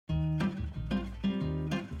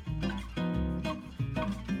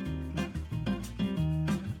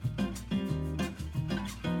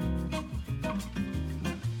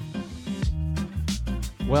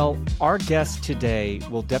Well, our guest today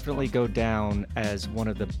will definitely go down as one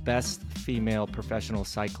of the best female professional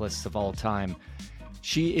cyclists of all time.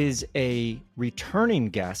 She is a returning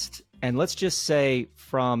guest, and let's just say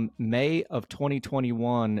from May of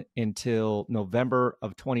 2021 until November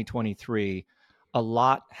of 2023, a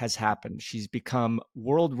lot has happened. She's become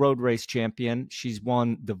world road race champion. She's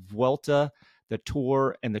won the Vuelta, the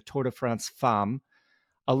Tour, and the Tour de France Femmes.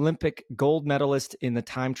 Olympic gold medalist in the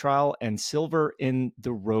time trial and silver in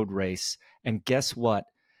the road race. And guess what?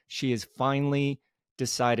 She has finally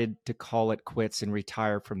decided to call it quits and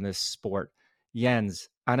retire from this sport. Jens,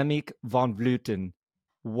 Annemiek Van Vleuten,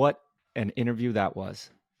 what an interview that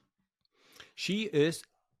was. She is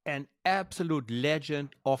an absolute legend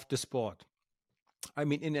of the sport. I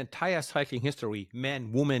mean, in entire cycling history,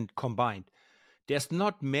 men, women combined, there's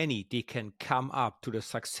not many they can come up to the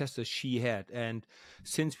successes she had. And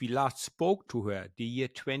since we last spoke to her, the year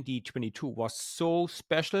 2022 was so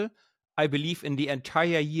special. I believe in the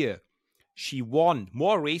entire year, she won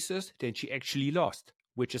more races than she actually lost,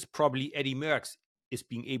 which is probably Eddie Merckx is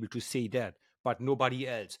being able to say that, but nobody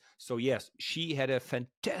else. So yes, she had a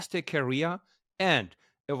fantastic career, and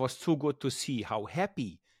it was so good to see how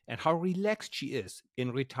happy and how relaxed she is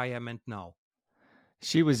in retirement now.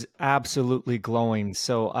 She was absolutely glowing.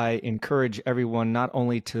 So I encourage everyone not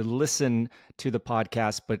only to listen to the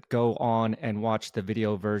podcast, but go on and watch the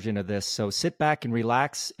video version of this. So sit back and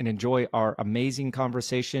relax and enjoy our amazing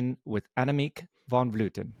conversation with Annemiek Van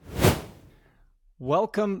Vleuten.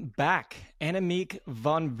 Welcome back, Annemiek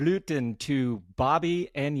Van Vleuten, to Bobby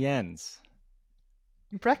and Jens.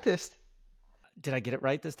 You practiced. Did I get it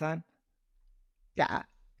right this time? Yeah.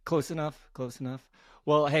 Close enough.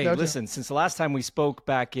 Well, hey, listen, since the last time we spoke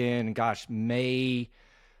back in, May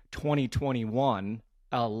 2021,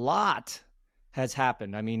 a lot has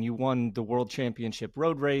happened. I mean, you won the World Championship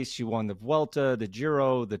road race, you won the Vuelta, the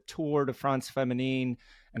Giro, the Tour de France Feminine,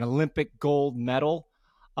 an Olympic gold medal.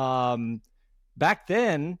 Back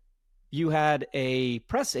then, you had a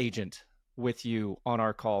press agent with you on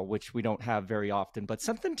our call, which we don't have very often, but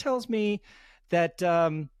something tells me that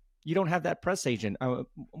you don't have that press agent. I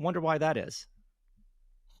wonder why that is.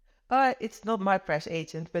 It's not my press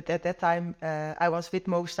agent, but at that time I was with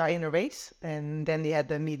Movistar in a race, and then they had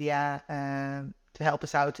the media to help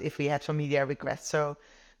us out if we had some media requests. So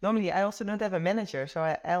normally I also don't have a manager, so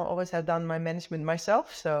I always have done my management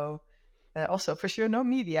myself. So also for sure no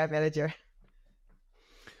media manager.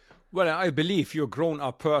 Well, I believe you're a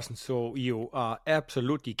grown-up person, so you are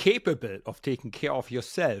absolutely capable of taking care of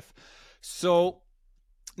yourself. So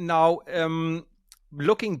now,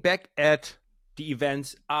 looking back at the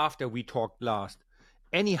events after we talked last,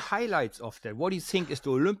 any highlights of that? What do you think? Is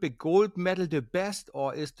the Olympic gold medal the best,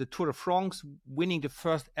 or is the Tour de France winning the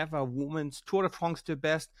first ever women's Tour de France the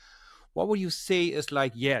best? What would you say is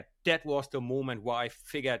like, yeah, that was the moment where I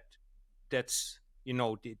figured that's,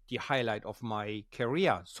 the highlight of my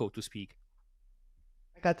career, so to speak?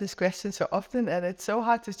 I got this question so often, and it's so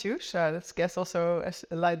hard to choose. So that's guess also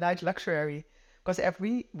a nice luxury, because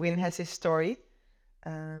every win has its story.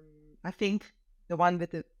 I think the one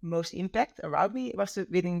with the most impact around me was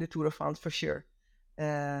winning the Tour de France for sure.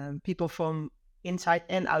 People from inside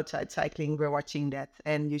and outside cycling were watching that.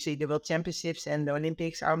 And usually the World Championships and the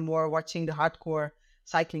Olympics are more watching the hardcore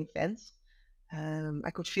cycling fans.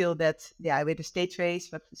 I could feel that, with the stage race,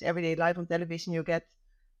 but it's every day live on television, you get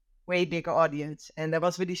way bigger audience. And that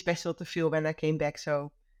was really special to feel when I came back.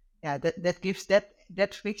 So that gives that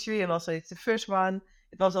victory. And also it's the first one.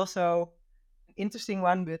 It was also an interesting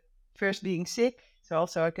one with first being sick. So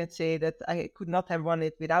also I can say that I could not have won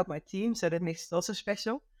it without my team. So that makes it also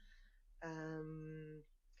special.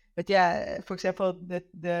 But for example,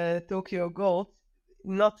 the Tokyo gold,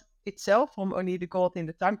 not itself from only the gold in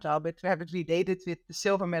the time trial, but to have it related with the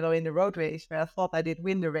silver medal in the road race, where I thought I did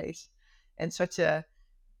win the race. And such a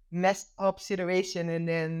messed up situation, and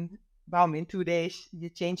then bam, in 2 days you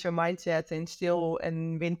change your mindset and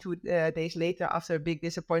win 2 days later after a big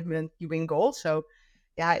disappointment, you win gold. So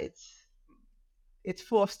it's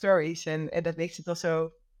full of stories, and that makes it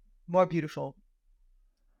also more beautiful.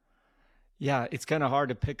 Yeah, it's kind of hard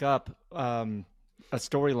to pick up a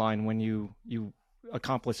storyline when you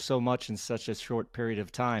accomplish so much in such a short period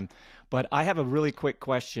of time. But I have a really quick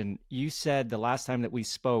question. You said the last time that we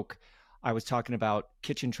spoke, I was talking about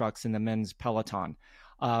kitchen trucks in the men's peloton.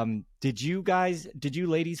 Did you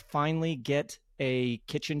ladies finally get a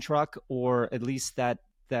kitchen truck, or at least that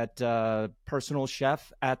personal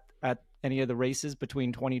chef at any of the races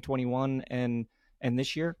between 2021 and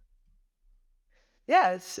this year?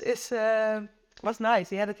 Yeah, it was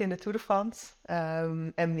nice. We had it in the Tour de France,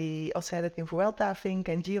 and we also had it in Vuelta, I think,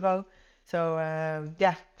 and Giro. So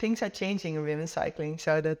yeah, things are changing in women's cycling.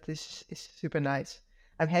 So that is super nice.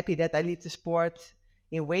 I'm happy that I lead the sport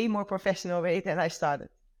in way more professional way than I started.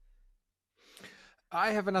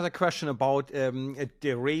 I have another question about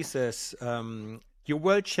the races, your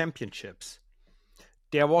world championships.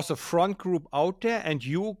 There was a front group out there, and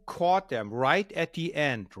you caught them right at the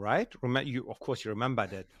end, right? You, of course, you remember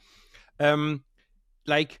that.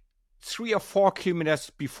 Like 3 or 4 kilometers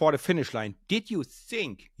before the finish line, did you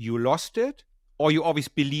think you lost it, or you always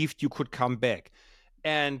believed you could come back?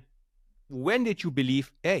 And when did you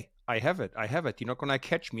believe, hey, I have it, you're not gonna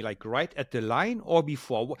catch me, like right at the line or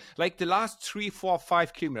before? Like the last 3, 4,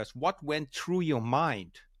 5 kilometers, what went through your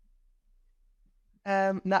mind?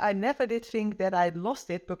 Now, I never did think that I lost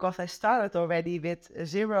it because I started already with a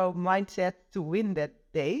zero mindset to win that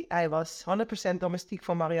day. I was 100% domestique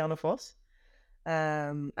for Marianne Vos.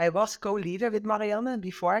 I was co-leader with Marianne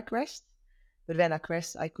before I crashed. But when I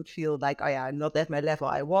crashed, I could feel like, oh yeah, I'm not at my level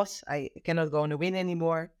I cannot go on a win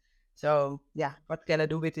anymore. So yeah, what can I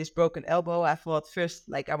do with this broken elbow? I thought first,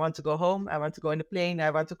 like, I want to go home. I want to go in the plane.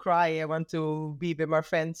 I want to cry. I want to be with my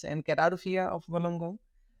friends and get out of here, of Wollongong.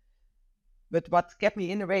 But what kept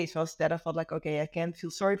me in the race was that I felt like, okay, I can't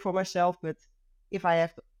feel sorry for myself, but if I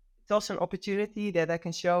have, it's also an opportunity that I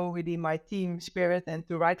can show really my team spirit and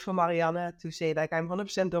to ride for Marianne, to say like I'm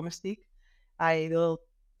 100% domestique. I will,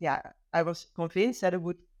 yeah, I was convinced that I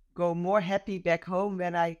would go more happy back home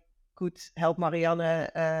when I could help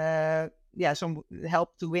Marianne, some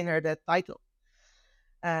help to win her that title.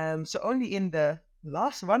 So only in the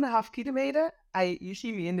last 1.5 kilometer, you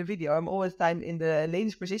see me in the video, I'm all the time in the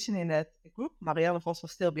ladies position in that group. Marianne Vos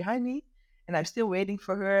was still behind me, and I'm still waiting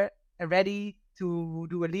for her, ready to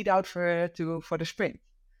do a lead out for her for the sprint.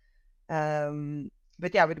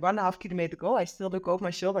 But yeah, with 1.5 kilometer goal, I still look over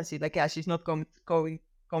my shoulder and see like, yeah, she's not going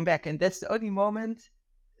come back. And that's the only moment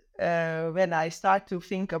when I start to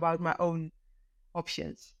think about my own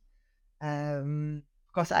options.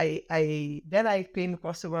 Because then I came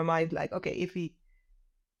across to my mind like, okay,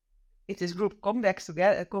 if this group comes back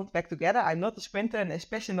together, I'm not a sprinter, and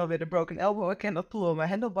especially not with a broken elbow, I cannot pull on my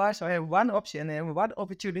handlebars. So I have one option and one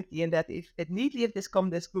opportunity, and that if this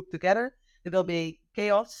group together, there will be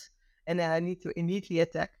chaos, and then I need to immediately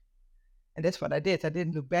attack. And that's what I did. I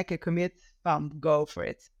didn't look back and commit, go for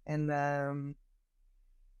it. And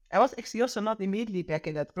I was actually also not immediately back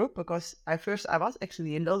in that group because I was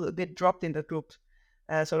actually a little bit dropped in that group.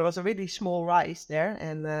 So there was a really small rise there,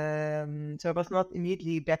 and so I was not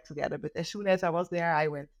immediately back together. But as soon as I was there, I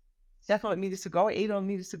went 700 meters to go, 800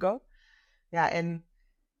 meters to go. Yeah, and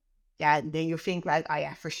then you think like, oh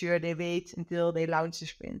yeah, for sure they wait until they launch the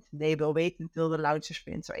sprint. They will wait until they launch the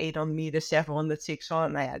sprint. So 800 meters, 700,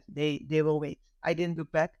 600, yeah, they will wait. I didn't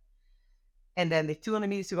look back. And then the 200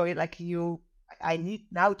 meters to go, like I need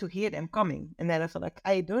now to hear them coming. And then I felt like,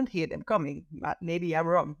 I don't hear them coming. But maybe I'm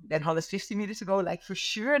wrong. Then 150 meters to go, like for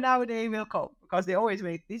sure now they will come. Because they always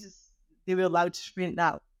wait. They will launch the sprint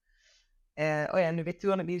now. And with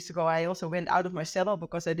 200 meters to go, I also went out of my saddle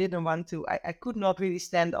because I didn't want to. I could not really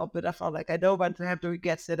stand up, but I felt like I don't want to have the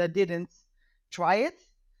regrets that I didn't try it.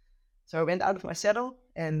 So I went out of my saddle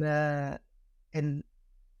and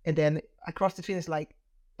then I crossed the finish like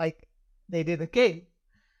they didn't came.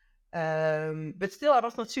 But still, I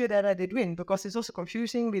was not sure that I did win because it's also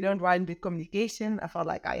confusing. We don't ride with communication. I felt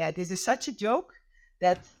like, oh yeah, this is such a joke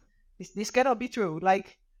that this cannot be true.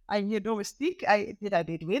 Like, I'm here domestique. I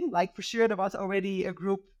did win. Like, for sure, there was already a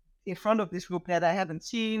group in front of this group that I hadn't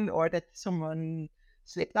seen, or that someone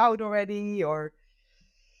slipped out already, or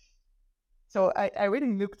so I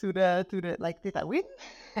really looked to the like, did I win?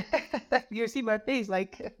 You see my face,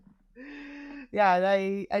 like. Yeah,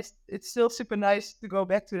 it's still super nice to go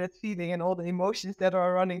back to that feeling and all the emotions that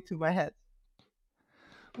are running through my head.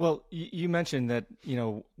 Well, you mentioned that,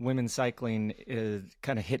 women's cycling is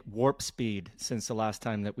kind of hit warp speed since the last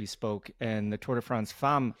time that we spoke, and the Tour de France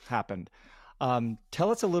Femmes happened.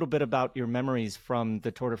 Tell us a little bit about your memories from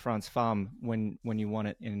the Tour de France Femmes when you won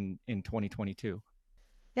it in 2022.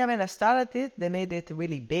 Yeah, when I started it, they made it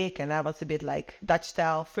really big, and I was a bit like Dutch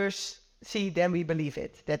style. First see, then we believe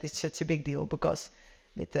it. That is such a big deal because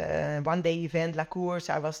with the one-day event, La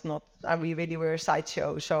Course, we really were a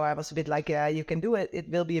sideshow. So I was a bit like, yeah, you can do it.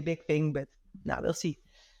 It will be a big thing, but now we'll see.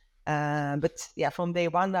 But yeah, from day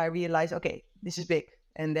one, I realized, okay, this is big.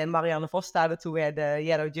 And then Marianne Vos started to wear the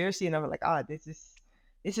yellow jersey, and I was like,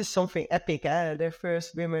 this is something epic. Their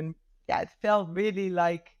first women. Yeah, it felt really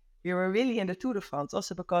like we were really in the Tour de France,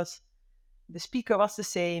 also because the speaker was the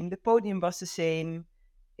same, the podium was the same.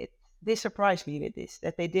 They surprised me with this,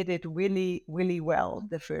 that they did it really, really well,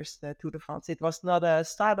 the first Tour de France. It was not a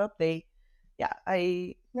startup. They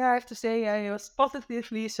I have to say I was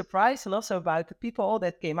positively surprised, and also about the people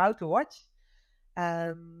that came out to watch.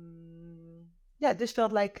 This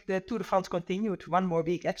felt like the Tour de France continued one more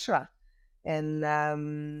week extra. And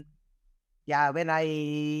when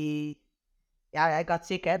I got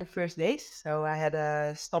sick at the first days, so I had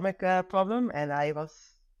a stomach problem, and I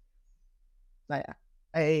was, I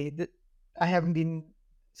haven't been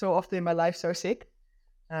so often in my life so sick.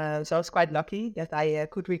 So I was quite lucky that I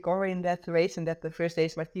could recover in that race, and that the first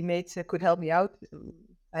days my teammates could help me out.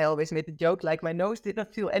 I always made the joke like my nose did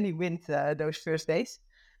not feel any wind those first days.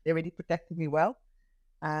 They really protected me well.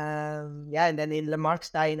 And then in Le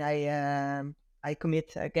Markstein, I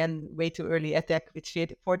commit again way too early attack with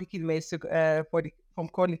 40 kilometers to 40 from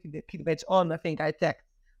 40 kilometers on. I think I attacked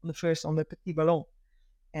on the Petit Ballon,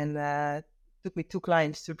 and took me 2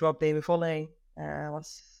 clients to drop David Vollering.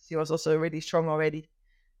 She was also really strong already,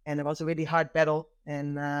 and it was a really hard battle.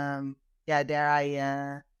 And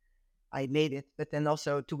there I made it. But then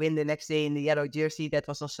also to win the next day in the yellow jersey, that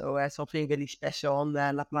was also something really special on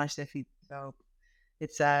La Planche des Filles. So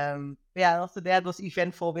it's also that was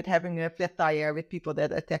eventful with having a flat tire with people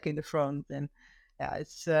that attack in the front. And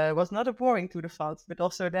it's was not a boring Tour de France, but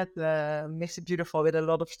also that makes it beautiful with a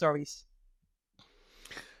lot of stories.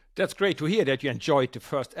 That's great to hear that you enjoyed the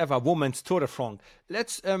first ever women's Tour de France.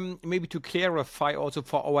 Let's maybe to clarify also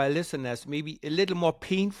for our listeners, maybe a little more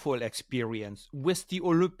painful experience with the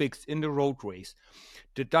Olympics in the road race.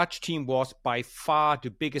 The Dutch team was by far the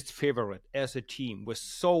biggest favorite as a team with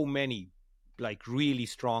so many like really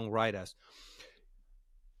strong riders.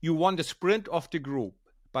 You won the sprint of the group,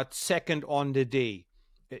 but second on the day.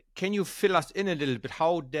 Can you fill us in a little bit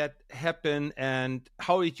how that happened and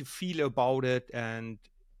how did you feel about it, and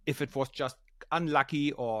if it was just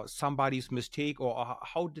unlucky or somebody's mistake, or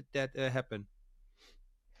how did that happen?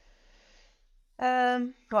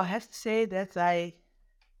 Well, I have to say that I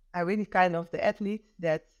really kind of the athlete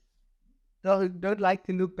that don't like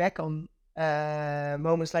to look back on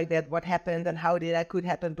moments like that, what happened and how did that could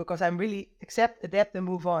happen, because I'm really accept, adapt, and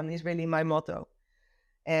move on is really my motto.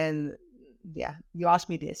 And you asked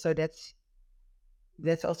me this, so that's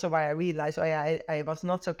also why I realized I was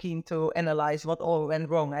not so keen to analyze what all went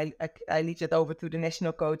wrong. I leave it over to the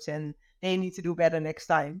national coach, and they need to do better next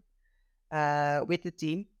time with the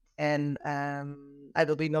team. And I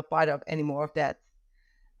will be not part of any more of that.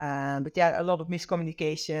 But a lot of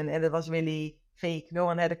miscommunication, and it was really fake. No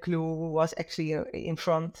one had a clue who was actually in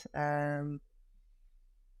front.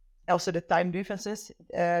 Also, the time differences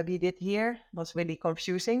we did here was really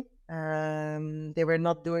confusing. They were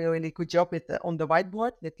not doing a really good job with on the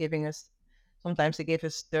whiteboard. That giving us sometimes they gave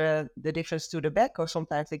us the difference to the back, or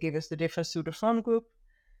sometimes they give us the difference to the front group.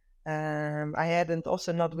 I hadn't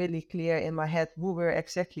also not really clear in my head who were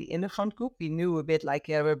exactly in the front group. We knew a bit like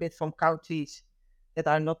we're a bit from countries that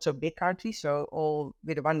are not so big countries, so all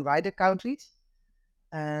with one rider countries.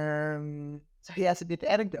 So it's a bit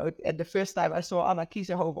anecdote. And the first time I saw Anna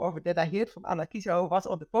Kieserhoven, or that I heard from Anna Kieserhoven, was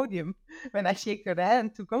on the podium when I shook her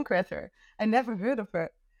hand to congratulate her. I never heard of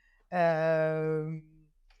her.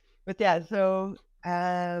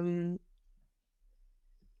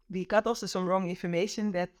 We got also some wrong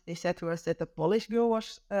information that they said to us that the Polish girl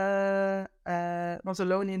was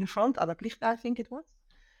alone in the front, Anna Plichta, I think it was.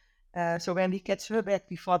 So when we catch her back,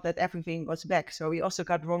 we thought that everything was back. So we also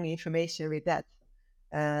got wrong information with that.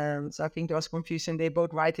 So I think there was confusion. They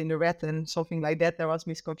both ride in the red and something like that. There was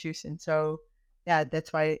misconfusion. So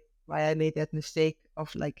that's why I made that mistake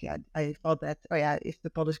of I thought that, if the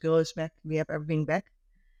Polish girl is back, we have everything back.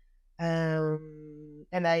 And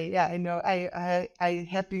I know I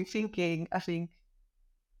had been thinking, I think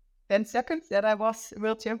 10 seconds that I was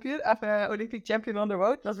world champion, Olympic champion on the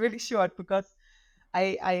road. It was really short because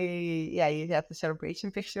you have the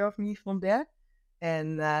celebration picture of me from there.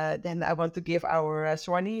 And then I want to give our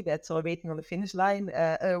Swanee that's waiting on the finish line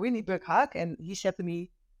a really big hug. And he said to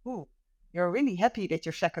me, "Oh, you're really happy that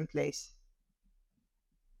you're second place."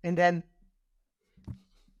 And then,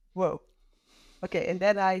 whoa. Okay, and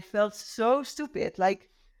then I felt so stupid.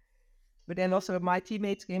 But then also my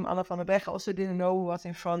teammates came, Anna van der Berg, also didn't know who was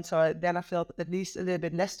in front. So then I felt at least a little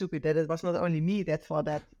bit less stupid that it was not only me that thought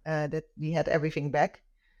that we had everything back.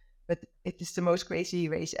 But it is the most crazy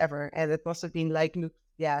race ever. And it must have been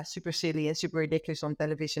super silly and super ridiculous on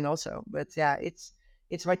television also. But it's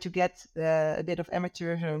what you get a bit of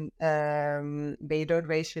amateurism when you don't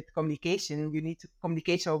race with communication. You need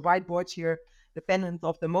communication on whiteboards. You're dependent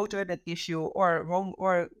of the motor that gives you or wrong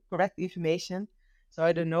or correct information. So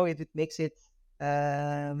I don't know if it makes it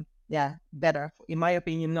better. In my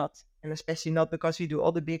opinion, not. And especially not because we do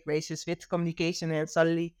all the big races with communication and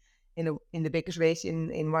suddenly in the biggest race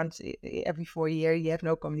in once every 4 year, you have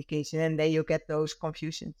no communication, and then you get those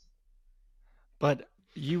confusions. But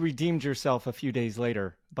you redeemed yourself a few days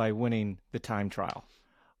later by winning the time trial.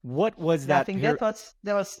 What was Yeah, I that? think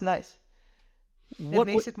that was nice. It What?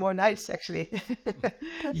 makes it more nice, actually.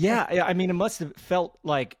 Yeah, I mean, it must have felt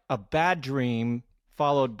like a bad dream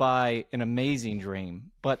followed by an amazing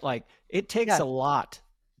dream. But like, it takes Yeah, a lot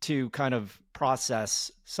to kind of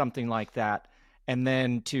process something like that, and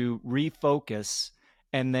then to refocus,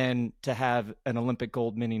 and then to have an Olympic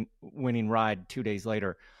gold winning ride 2 days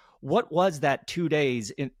later. What was that 2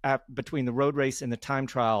 days between the road race and the time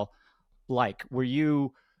trial like? Were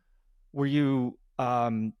you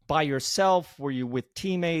by yourself? Were you with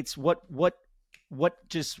teammates? What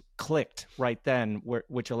just clicked right then,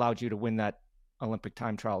 which allowed you to win that Olympic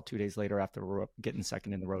time trial 2 days later after getting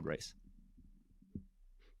second in the road race?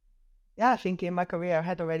 yeah. I think in my career I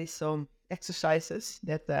had already some exercises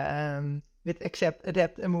that with accept,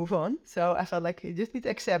 adapt, and move on. So I felt like you just need to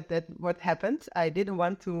accept that what happened. I didn't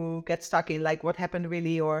want to get stuck in like what happened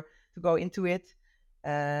really, or to go into it.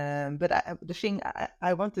 But the thing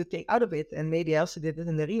I want to take out of it, and maybe I also did it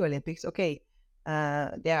in the Rio Olympics. Okay,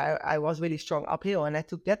 there I was really strong uphill, and I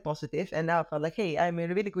took that positive, and now I felt like, hey, I'm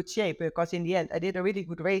in really good shape because in the end I did a really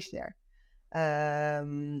good race there.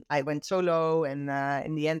 I went solo, and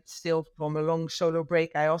in the end, still from a long solo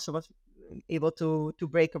break, I also was able to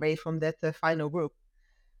break away from that final group.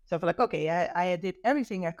 So I felt like, okay, I did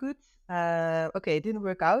everything I could. Okay, it didn't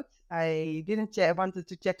work out. I didn't wanted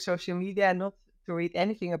to check social media and not to read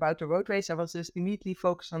anything about the road race. I was just immediately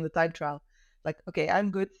focused on the time trial. Like, okay,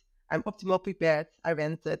 I'm good. I'm optimal prepared. I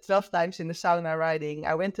went 12 times in the sauna riding.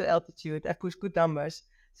 I went to altitude. I pushed good numbers.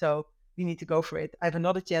 So we need to go for it. I have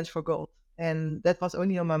another chance for gold. And that was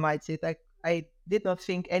only on my mindset. I did not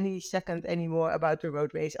think any second anymore about the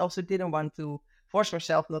road race. Also didn't want to force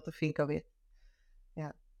myself not to think of it.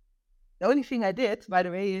 Yeah. The only thing I did, by the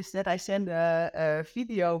way, is that I sent a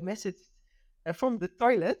video message from the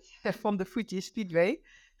toilet, from the Fuji Speedway,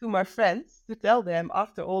 to my friends to tell them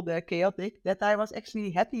after all the chaotic that I was actually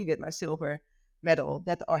happy with my silver medal,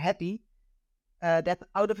 that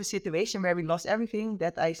out of a situation where we lost everything,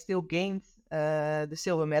 that I still gained the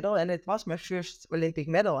silver medal, and it was my first Olympic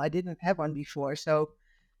medal. I didn't have one before, so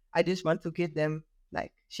I just want to give them,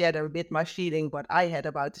 like, share a bit my feeling what I had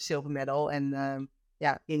about the silver medal, and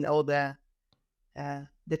yeah, in all the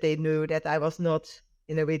that they knew that I was not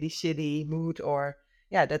in a really shitty mood, or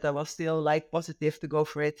yeah, that I was still like positive to go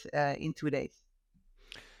for it in 2 days.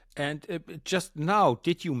 And just now,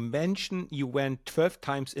 did you mention you went 12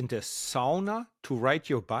 times in the sauna to ride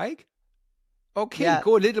your bike? Okay, Yeah,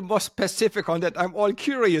 go a little more specific on that. I'm all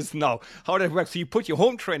curious now how that works. So you put your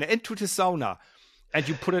home trainer into the sauna and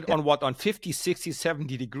you put it yeah. on what, on 50, 60,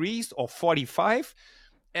 70 degrees or 45?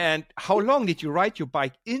 And how long did you ride your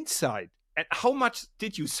bike inside? And how much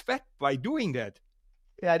did you sweat by doing that?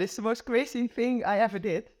 Yeah, this is the most crazy thing I ever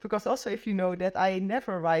did. Because also, if you know that I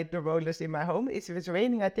never ride the rollers in my home, if it's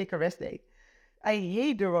raining, I take a rest day. I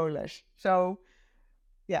hate the rollers. So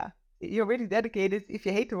yeah, you're really dedicated if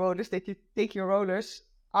you hate the rollers that you take your rollers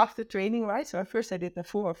after training, right? So at first I did a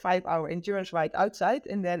 4 or 5 hour endurance ride outside,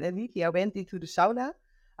 and then immediately I went into the sauna.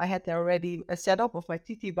 I had there already a setup of my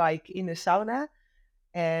TT bike in the sauna,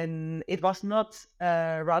 and it was not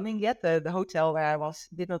running yet. The hotel where I was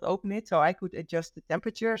did not open it, so I could adjust the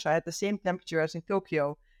temperature. So I had the same temperature as in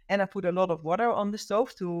Tokyo, and I put a lot of water on the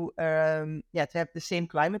stove to to have the same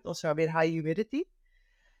climate, also with high humidity.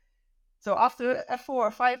 So after a 4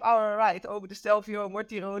 or 5 hour ride over the Stelvio and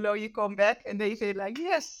Mortirolo, you come back and they say like,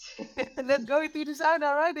 yes, let's go into the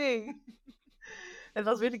sauna riding. It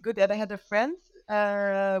was really good that I had a friend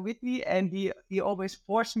with me, and he always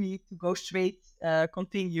forced me to go straight,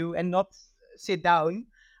 continue, and not sit down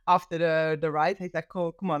after the ride. He's like,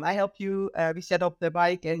 "Oh, come on, I help you. We set up the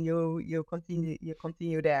bike, and you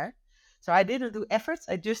continue there." So I didn't do efforts.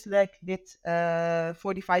 I just like did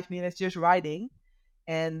 45 minutes just riding,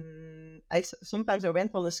 and sometimes I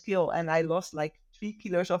went on a scale and I lost like 3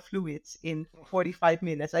 kilos of fluids in 45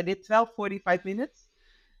 minutes. I did 12 45 minutes,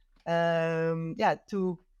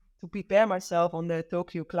 to prepare myself on the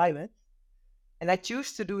Tokyo climate. And I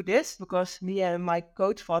choose to do this because me and my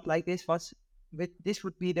coach thought like this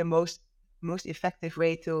would be the most effective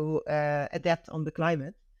way to adapt on the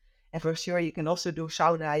climate. And for sure, you can also do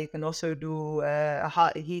sauna. You can also do a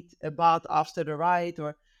hot heat a bath after the ride.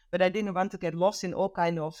 But I didn't want to get lost in all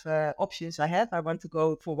kind of options I had. I want to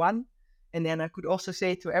go for one, and then I could also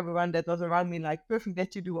say to everyone that was around me, like, perfect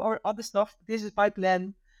that you do all other stuff. This is my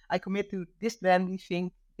plan. I commit to this plan. We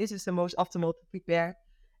think this is the most optimal to prepare.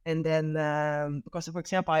 And then, because for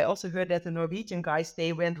example, I also heard that the Norwegian guys,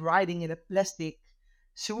 they went riding in a plastic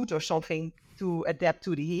suit or something to adapt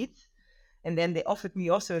to the heat. And then they offered me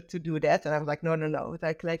also to do that, and I was like, no, no, no.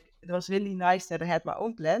 Like it was really nice that I had my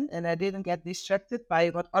own plan, and I didn't get distracted by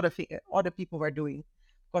what other people were doing,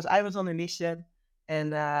 because I was on a mission,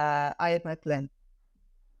 and I had my plan.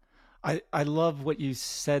 I love what you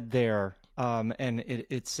said there. And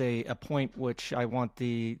it's a point which I want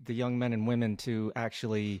the young men and women to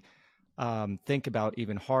actually think about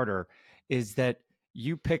even harder, is that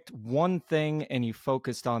you picked one thing and you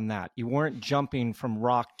focused on that. You weren't jumping from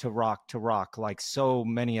rock to rock to rock like so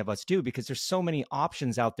many of us do, because there's so many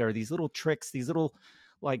options out there, these little tricks, these little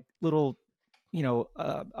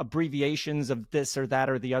abbreviations of this or that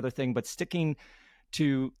or the other thing, but sticking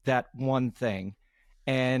to that one thing.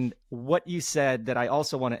 And what you said that I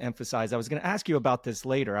also want to emphasize, I was going to ask you about this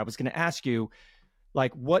later. I was going to ask you,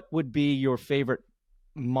 like, what would be your favorite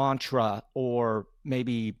mantra or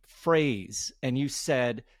maybe phrase? And you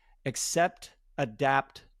said, accept,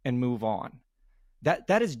 adapt, and move on.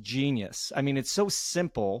 That is genius. I mean, it's so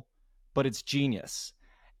simple, but it's genius.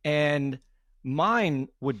 And mine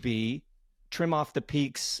would be trim off the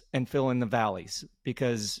peaks and fill in the valleys,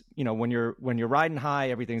 because when you're riding high,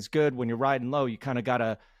 everything's good. When you're riding low, you kind of got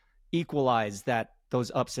to equalize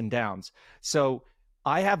those ups and downs. So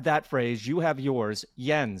I have that phrase, you have yours.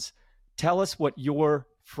 Jens, tell us what your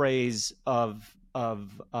phrase of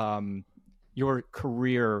your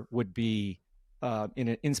career would be in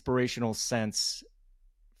an inspirational sense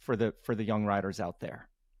for the young riders out there.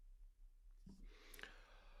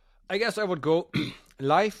 I guess I would go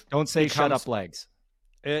life. Don't say shut up legs.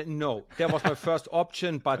 No, that was my first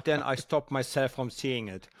option, but then I stopped myself from saying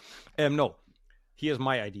it. No, here's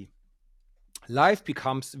my idea. Life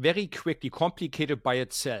becomes very quickly complicated by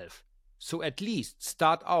itself. So at least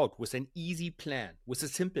start out with an easy plan, with a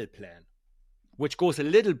simple plan, which goes a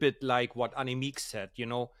little bit like what Annemiek said,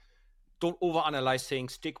 don't overanalyze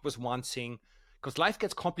things, stick with one thing, because life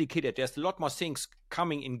gets complicated. There's a lot more things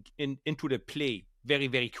coming into the play very,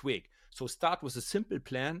 very quick. So start with a simple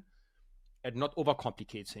plan and not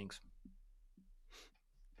overcomplicate things.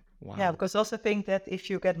 Wow. Yeah, because I also think that if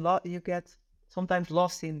you get you get sometimes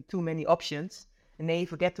lost in too many options, and then you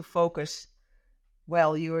forget to focus.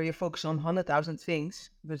 Well, you're focused on 100,000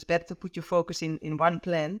 things, but it's better to put your focus in one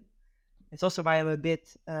plan. It's also why I'm a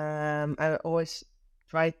bit, I always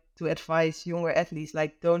try to advise younger athletes,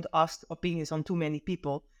 like, don't ask opinions on too many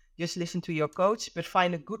people. Just listen to your coach, but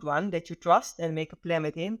find a good one that you trust and make a plan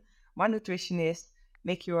with him. One nutritionist,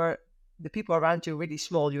 make the people around you really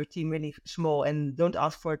small, your team really small, and don't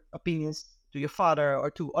ask for opinions to your father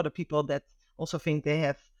or to other people that also think they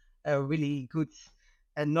have a really good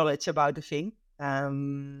knowledge about the thing.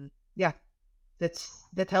 That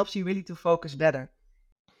helps you really to focus better.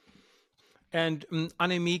 And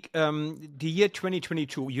Annemiek, the year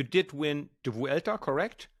 2022, you did win the Vuelta,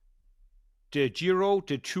 correct? The Giro,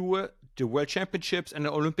 the Tour, the World Championships, and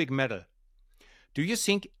the Olympic medal. Do you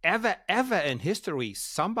think ever in history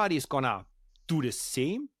somebody is gonna do the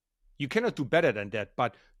same? You cannot do better than that,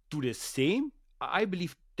 but do the same? I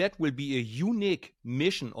believe that will be a unique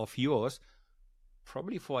mission of yours,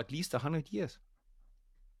 probably for at least 100 years.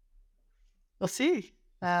 We'll see.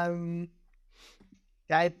 It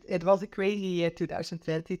was a crazy year,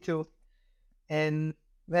 2022. And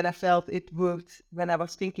when I felt when I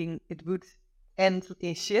was thinking it would end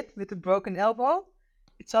in shit with a broken elbow,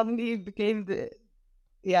 it suddenly became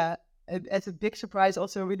as a big surprise,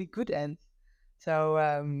 also a really good end. So,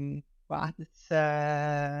 it's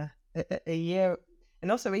a year.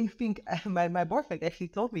 And also when you think, my boyfriend actually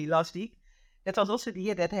told me last week, that was also the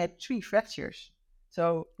year that I had 3 fractures.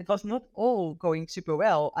 So it was not all going super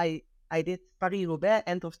well. I did Paris-Roubaix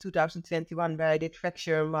end of 2021, where I did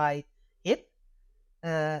fracture my hip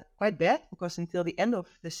quite bad, because until the end of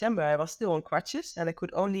December I was still on crutches, and I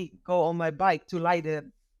could only go on my bike to lay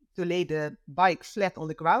the bike flat on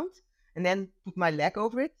the ground and then put my leg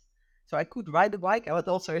over it. So I could ride the bike. I had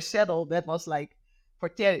also a saddle that was like for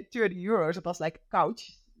 30 euros. It was like a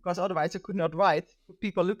couch, because otherwise I could not ride.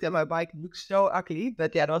 People looked at my bike, it looked so ugly,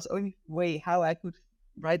 but yeah, that was the only way how I could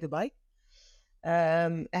ride the bike.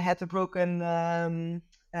 I had a broken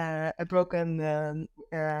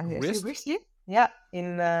wrist. Yeah,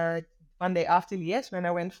 in one day after Liège, when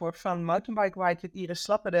I went for a fun mountain bike ride with Iris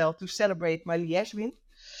Slappadel to celebrate my Liège win.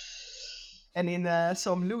 And in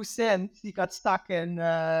some loose sand, he got stuck, and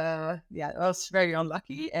I was very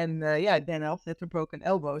unlucky. And then I also had a broken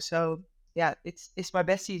elbow. So yeah, it's my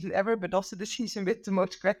best season ever, but also the season with the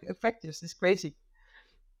most fractures. It's crazy.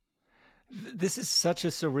 This is such a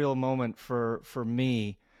surreal moment for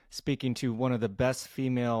me speaking to one of the best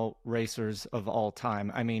female racers of all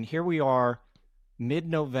time. I mean, here we are,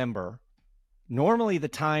 mid-November, normally the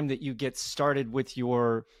time that you get started with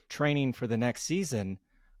your training for the next season,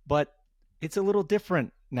 but it's a little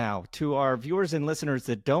different now. To our viewers and listeners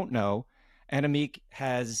that don't know, Annemiek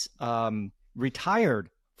has retired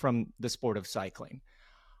from the sport of cycling.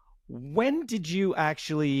 When did you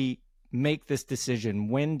actually make this decision?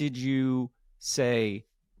 When did you say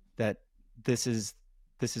that this is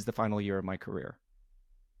the final year of my career?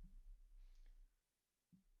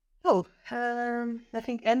 I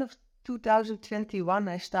think end of 2021,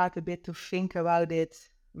 I started a bit to think about it.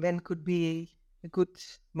 When could be a good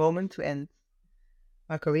moment to end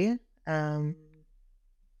my career? Because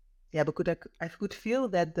I could feel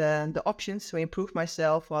that the options to improve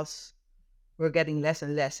myself were getting less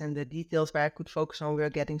and less, and the details where I could focus on were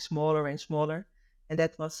getting smaller and smaller, and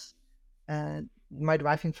that was my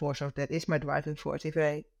driving force, or that is my driving force. If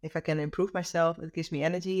I can improve myself, it gives me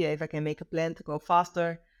energy. If I can make a plan to go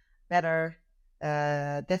faster, better,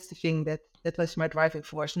 that's the thing that was my driving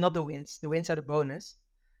force, not the wins. The wins are the bonus.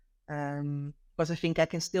 Because I think I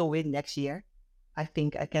can still win next year. I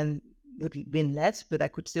think I can win less, but I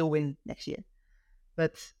could still win next year.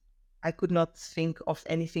 But I could not think of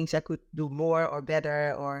any things I could do more or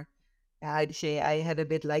better, or I'd say I had a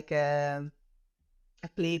bit like I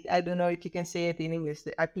played, I don't know if you can say it in English,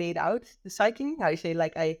 I played out the cycling. I say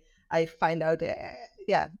like I find out,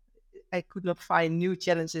 I could not find new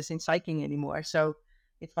challenges in cycling anymore. So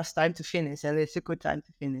it was time to finish, and it's a good time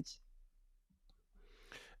to finish.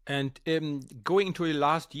 And going into the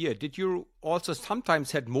last year, did you also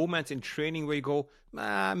sometimes had moments in training where you go,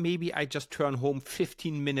 maybe I just turn home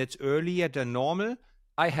 15 minutes earlier than normal?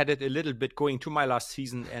 I had it a little bit going to my last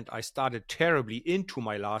season, and I started terribly into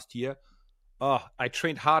my last year. I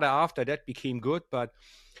trained harder after that, became good,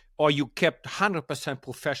 or you kept 100%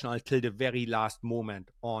 professional till the very last moment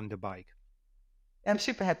on the bike? I'm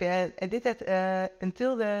super happy. I did that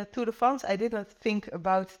until the Tour de France. I did not think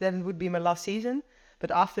about that it would be my last season. But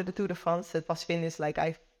after the Tour de France, it was finished. Like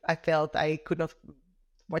I felt I could not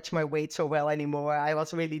watch my weight so well anymore. I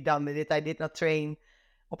was really done with it. I did not train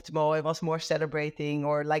optimal. I was more celebrating,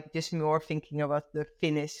 or like just more thinking about the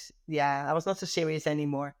finish. Yeah, I was not so serious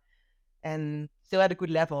anymore, and still at a good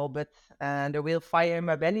level. But the real fire in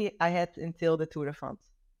my belly I had until the Tour de France.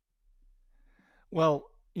 Well,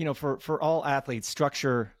 for all athletes,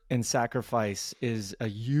 structure and sacrifice is a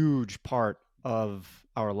huge part of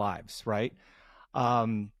our lives, right?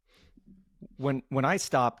 When I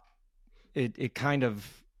stopped, it kind of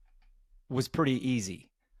was pretty easy.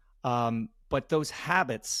 But those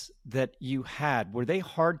habits that you had, were they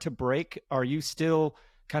hard to break? Are you still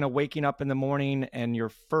kind of waking up in the morning and your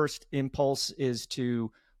first impulse is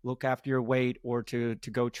to look after your weight or to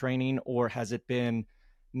go training, or has it been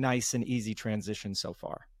nice and easy transition so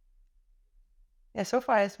far? Yeah, so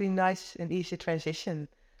far it's been nice and easy transition.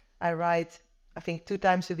 I ride, I think 2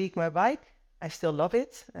 times a week my bike. I still love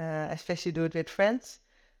it, especially do it with friends.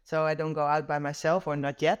 So I don't go out by myself, or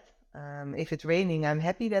not yet. If it's raining, I'm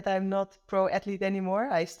happy that I'm not pro athlete anymore.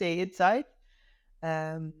 I stay inside.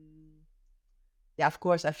 Um, yeah, of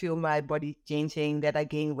course, I feel my body changing, that I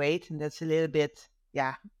gain weight, and that's a little bit,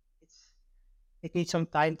 yeah, it needs some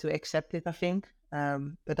time to accept it, I think.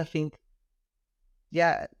 But I think,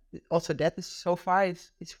 yeah, also that is so far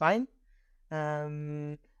it's fine.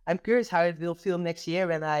 I'm curious how it will feel next year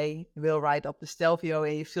when I will ride up the Stelvio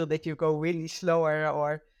and you feel that you go really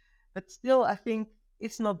slower, but still I think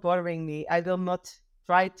it's not bothering me. I will not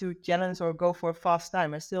try to challenge or go for a fast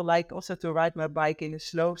time. I still like also to ride my bike in a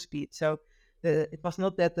slow speed. So it was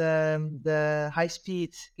not that the high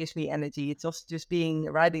speed gives me energy. It's also just being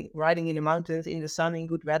riding in the mountains, in the sun, in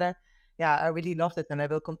good weather. Yeah, I really loved it, and I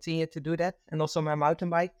will continue to do that. And also my mountain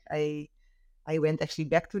bike. I went actually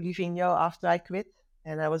back to Livigno after I quit,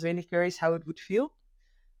 and I was really curious how it would feel.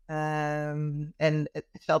 And it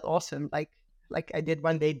felt awesome. Like I did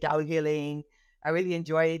one day downhilling. I really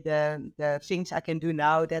enjoy the things I can do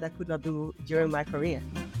now that I could not do during my career.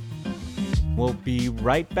 We'll be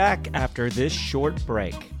right back after this short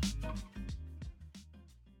break.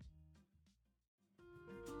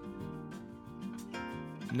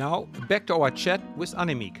 Now, back to our chat with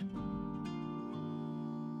Annemiek.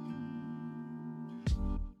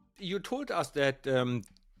 You told us that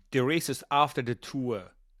the races after the tour,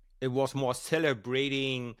 it was more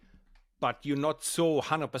celebrating, but you're not so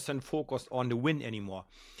 100% focused on the win anymore.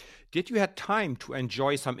 Did you have time to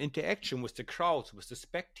enjoy some interaction with the crowds, with the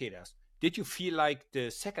spectators? Did you feel like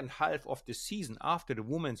the second half of the season after the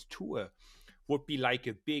women's tour would be like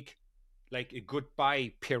a big like a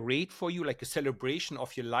goodbye parade for you, like a celebration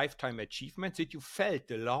of your lifetime achievements? Did you felt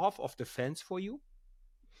the love of the fans for you?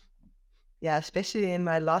 Yeah, especially in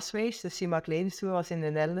my last race, the Annemiek Van Vleuten II was in the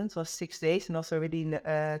Netherlands, was 6 days and also really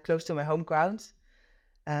close to my home grounds.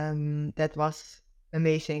 That was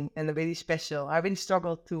amazing and really special. I really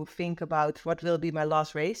struggled to think about what will be my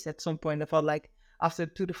last race. At some point, I felt like after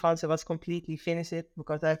Tour de France, I was completely finished it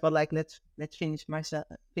because I felt like let's finish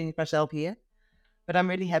myself here. But I'm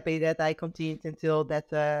really happy that I continued until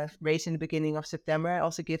that race in the beginning of September. I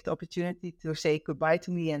also gave the opportunity to say goodbye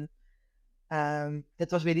to me, and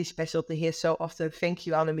that was really special to hear so often. Thank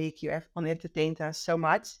you, Annemiek. You have entertained us so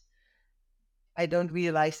much. I don't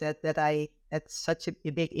realize that I had such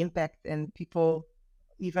a big impact, and people,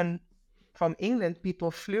 even from England,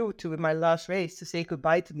 people flew to my last race to say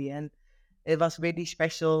goodbye to me, and it was really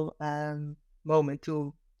special moment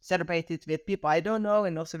to celebrate it with people I don't know,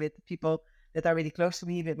 and also with people that are really close to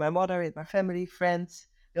me, with my mother, with my family, friends.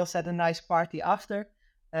 We also had a nice party after.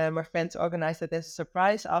 My friends organized it as a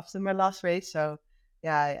surprise after my last race, so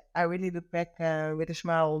yeah, I really look back with a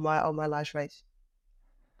smile on my last race.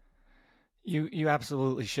 You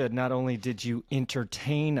absolutely should. Not only did you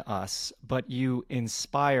entertain us, but you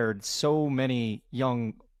inspired so many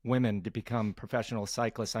young women to become professional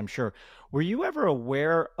cyclists, I'm sure. Were you ever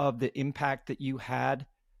aware of the impact that you had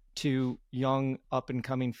to young up and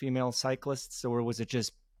coming female cyclists, or was it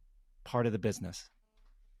just part of the business?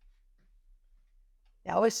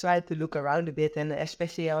 I always tried to look around a bit, and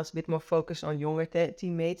especially I was a bit more focused on younger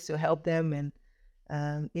teammates to help them. And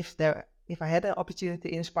if I had an opportunity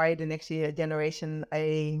to inspire the next year generation,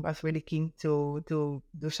 I was really keen to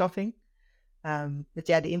do something. But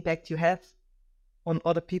yeah, the impact you have on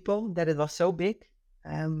other people, that it was so big.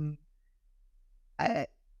 Um, I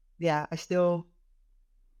I still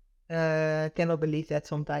cannot believe that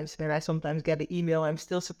sometimes. When I sometimes get an email, I'm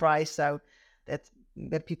still surprised. So that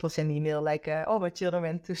that people send email like, "Oh, my children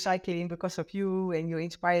went to cycling because of you, and you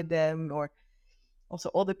inspired them," or also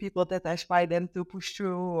all the people that I inspire them to push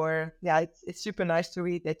through. Or yeah, it's super nice to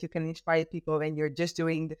read that you can inspire people when you're just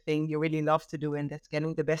doing the thing you really love to do, and that's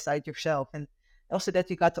getting the best out yourself. And also that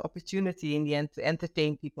you got the opportunity in the end to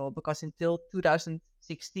entertain people, because until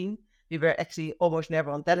 2016 we were actually almost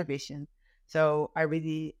never on television. So I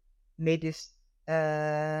really made this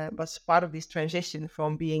was part of this transition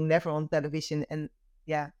from being never on television. And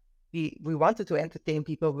yeah, we wanted to entertain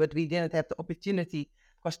people, but we didn't have the opportunity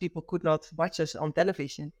because people could not watch us on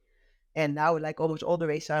television. And now, like almost all the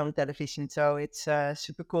races are on television, so it's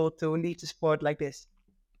super cool to lead a sport like this.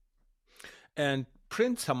 And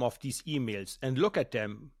print some of these emails and look at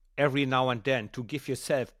them every now and then to give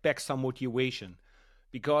yourself back some motivation.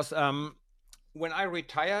 Because when I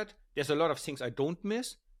retired, there's a lot of things I don't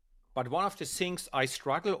miss. But one of the things I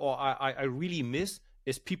struggle or I really miss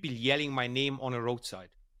is people yelling my name on a roadside.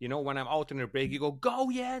 You know, when I'm out on a break, you go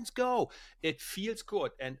Jens, go. It feels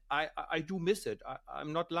good, and I do miss it.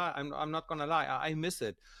 I'm not gonna lie. I miss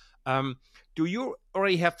it. Um, do you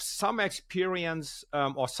already have some experience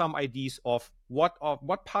or some ideas of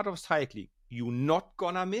what part of cycling you not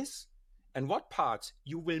gonna miss, and what parts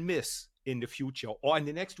you will miss in the future or in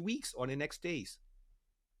the next weeks or the next days?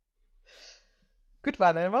 Good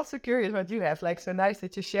one. And I'm also curious what you have. Like, so nice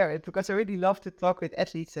that you share it, because I really love to talk with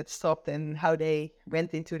athletes that stopped and how they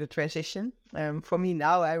went into the transition. For me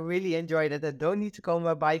now, I really enjoy that I don't need to go on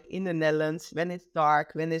my bike in the Netherlands when it's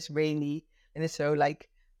dark, when it's rainy, and it's so like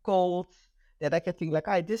cold, that I can think like,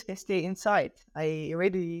 I just can stay inside. I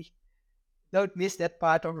really don't miss that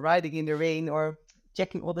part of riding in the rain or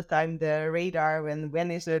checking all the time the radar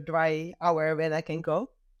when is a dry hour when I can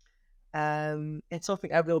go. It's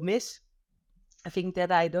something I will miss. I think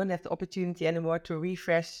that I don't have the opportunity anymore to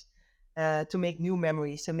refresh, to make new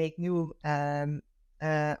memories, to make new that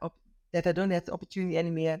I don't have the opportunity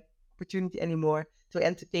anymore to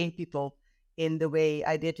entertain people in the way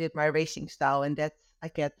I did with my racing style, and that I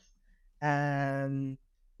get um,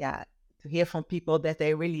 yeah, to hear from people that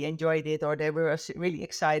they really enjoyed it, or they were really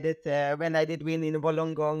excited when I did win in the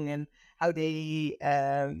Wollongong, and how they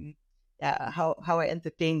yeah, how I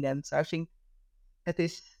entertained them. So I think that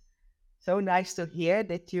is so nice to hear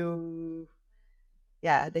that you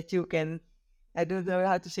can, I don't know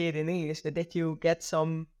how to say it in English, but that you get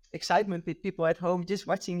some excitement with people at home just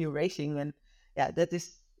watching you racing. And yeah, that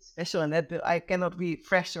is special, and that I cannot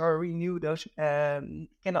refresh or renew those,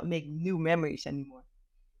 cannot make new memories anymore.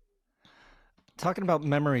 Talking about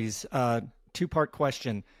memories, two-part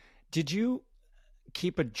question. Did you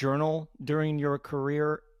keep a journal during your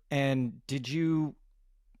career, and did you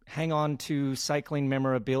hang on to cycling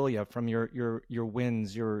memorabilia from your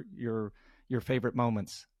wins, your favorite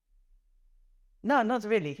moments? No, not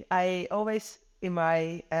really. I always in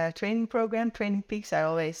my training program, Training Peaks, I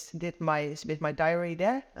always did my diary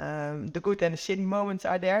there. The good and the shitty moments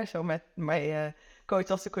are there, so my coach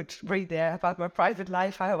also could read there about my private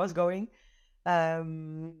life, how I was going.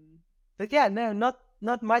 Um, but yeah, no,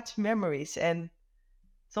 not much memories. And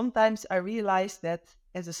sometimes I realize that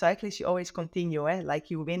as a cyclist, you always continue, like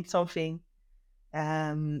you win something,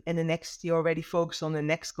 and the next you already focus on the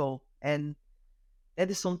next goal, and that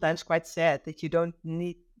is sometimes quite sad that you don't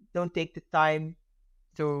take the time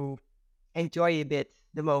to enjoy a bit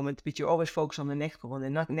the moment, but you always focus on the next goal and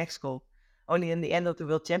the next goal. Only in the end of the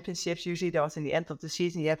World Championships, usually that was in the end of the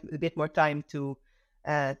season, you have a bit more time to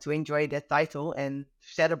enjoy that title and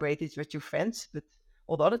celebrate it with your friends. But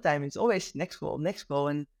all the other time, it's always next goal,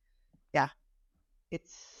 and yeah,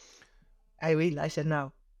 it's. I realize that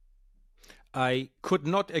now. I could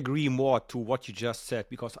not agree more to what you just said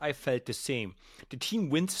because I felt the same. The team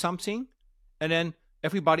wins something, and then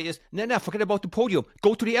everybody is, no, forget about the podium.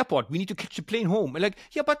 Go to the airport. We need to catch the plane home. And like,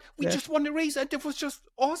 yeah, but we Yeah, just won the race, and that was just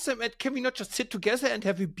awesome. And can we not just sit together and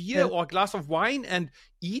have a beer yeah. or a glass of wine and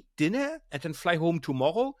eat dinner and then fly home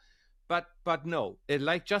tomorrow? But no,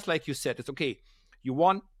 just like you said, it's okay. You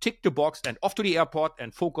won, tick the box, and off to the airport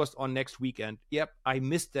and focus on next weekend. Yep, I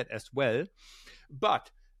missed that as well.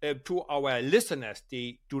 But to our listeners,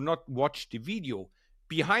 they do not watch the video.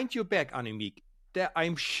 Behind your back, Annemiek,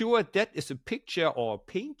 I'm sure that is a picture or a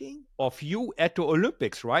painting of you at the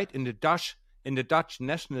Olympics, right? In the Dutch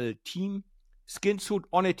national team skin suit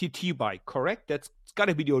on a TT bike, correct? That's got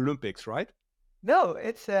to be the Olympics, right? No,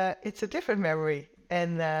 it's a different memory,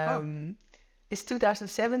 and Ah, it's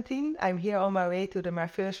 2017. I'm here on my way to my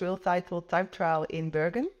first world title time trial in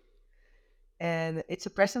Bergen. And it's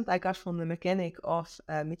a present I got from the mechanic of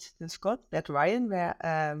Mitchelton Scott, that Ryan,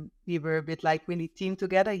 where we were a bit like really team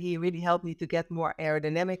together. He really helped me to get more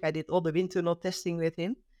aerodynamic. I did all the wind tunnel testing with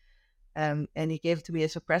him, and he gave it to me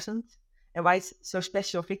as a present. And why it's so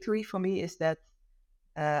special victory for me is that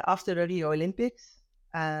after the Rio Olympics,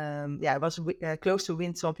 I was close to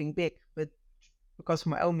win something big, but because of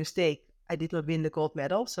my own mistake, I did not win the gold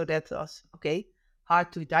medal. So that was okay,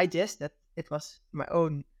 hard to digest that it was my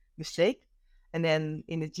own mistake. And then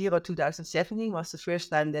in the Giro 2017 was the first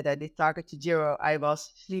time that I did target the Giro. I was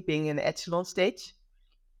sleeping in the echelon stage.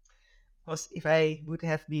 Because if I would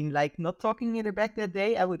have been like not talking in the back that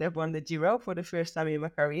day, I would have won the Giro for the first time in my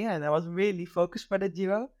career. And I was really focused for the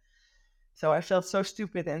Giro. So I felt so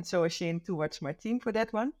stupid and so ashamed towards my team for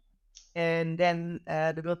that one. And then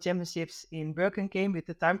the World Championships in Bergen came with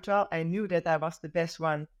the time trial. I knew that I was the best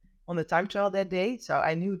one on the time trial that day. So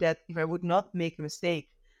I knew that if I would not make a mistake,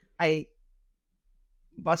 I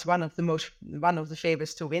was one of the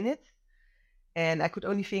favorites to win it. And I could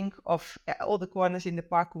only think of all the corners in the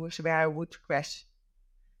parcours where I would crash.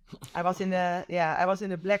 I was in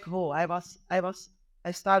a black hole.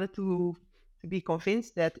 I started to be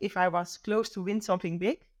convinced that if I was close to win something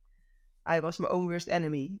big, I was my own worst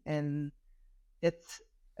enemy. And that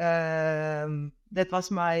that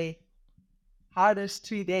was my hardest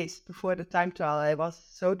 3 days before the time trial. I was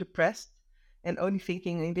so depressed and only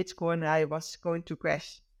thinking in which corner I was going to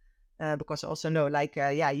crash. Because I also know,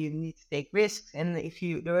 you need to take risks, and if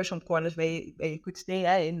there were some corners where you could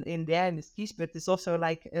stay in there in the skis, but it's also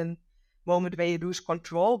like a moment where you lose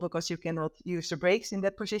control because you cannot use the brakes in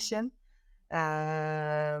that position.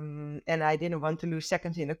 And I didn't want to lose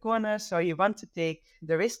seconds in the corners, so you want to take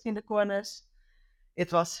the risk in the corners.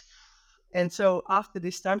 It was, and so after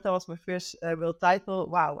this time, that was my first world title.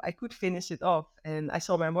 Wow, I could finish it off, and I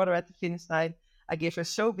saw my mother at the finish line. I gave her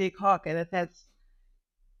so big hug, and it had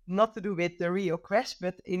not to do with the Rio crash,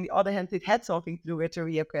 but in the other hand, it had something to do with the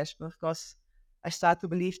Rio crash because I started to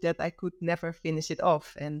believe that I could never finish it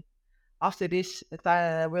off. And after this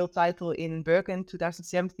world title in Bergen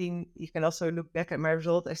 2017, you can also look back at my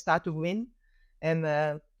result. I started to win, and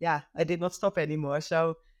I did not stop anymore.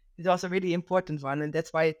 So it was a really important one, and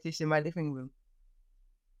that's why it is in my living room.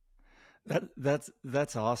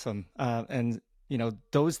 That's awesome. And you know,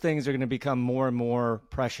 those things are going to become more and more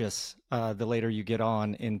precious the later you get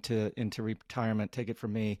on into retirement. Take it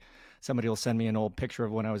from me. Somebody will send me an old picture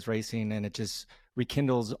of when I was racing, and it just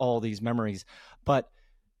rekindles all these memories. But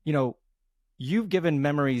you know, you've given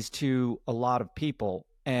memories to a lot of people.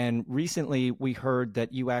 And recently we heard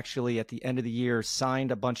that you actually, at the end of the year,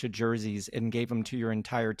 signed a bunch of jerseys and gave them to your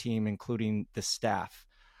entire team, including the staff.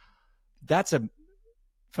 That's a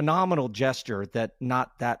phenomenal gesture that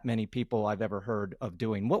not that many people I've ever heard of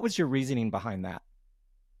doing. What was your reasoning behind that?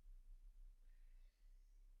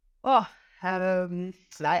 Oh,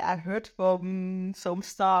 I heard from some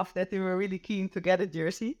staff that they were really keen to get a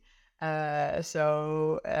jersey. Or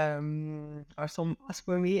some ask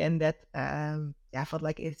for me, and that I felt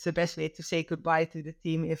like it's the best way to say goodbye to the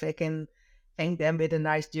team if I can thank them with a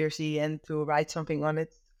nice jersey and to write something on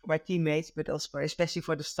it for my teammates, but also especially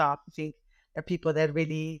for the staff. I think there are people that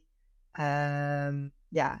really,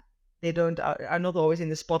 they don't are not always in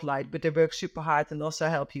the spotlight, but they work super hard and also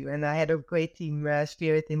help you. And I had a great team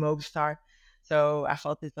spirit in Movistar, so I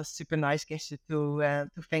thought it was super nice gesture to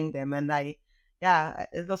thank them. And it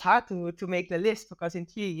was hard to make the list because in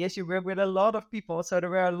 3 years you work with a lot of people, so there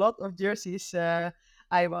were a lot of jerseys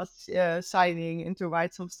I was signing and to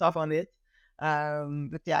write some stuff on it.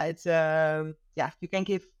 But yeah, it's you can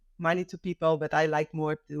give money to people, but I like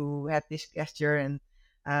more to have this gesture, and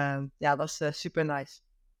it was super nice.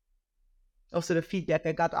 Also the feedback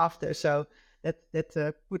I got after, so that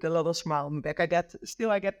put a lot of smile on my back. I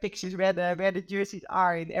get pictures where the jerseys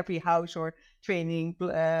are in every house or training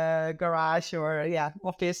garage or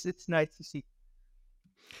office. It's nice to see.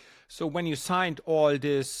 So when you signed all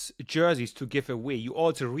these jerseys to give away, you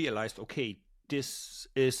also realized, okay,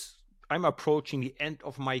 I'm approaching the end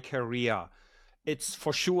of my career. It's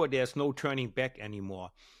for sure there's no turning back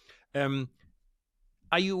anymore.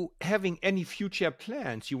 Are you having any future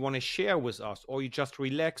plans you want to share with us, or you just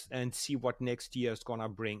relax and see what next year is gonna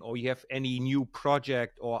bring, or you have any new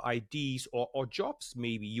project or ideas or jobs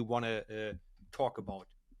maybe you want to talk about?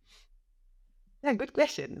 Yeah, good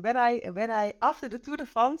question. When I after the Tour de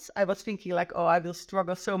France, I was thinking like, oh, I will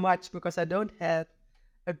struggle so much because I don't have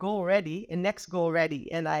a next goal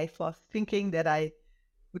ready, and I was thinking that I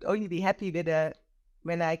would only be happy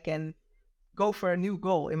when I can go for a new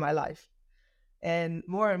goal in my life. And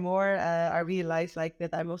more, I realized like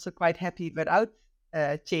that I'm also quite happy without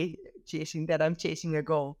chasing that. I'm chasing a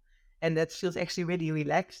goal, and that feels actually really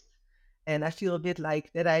relaxed. And I feel a bit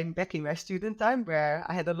like that I'm back in my student time where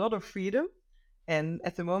I had a lot of freedom. And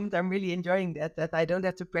at the moment, I'm really enjoying that I don't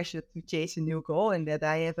have the pressure to chase a new goal, and that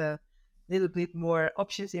I have a little bit more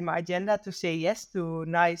options in my agenda to say yes to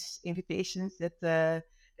nice invitations that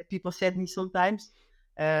people send me sometimes.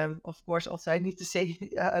 Of course, also I need to say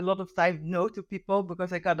a lot of time no to people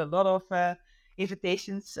because I got a lot of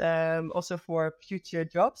invitations also for future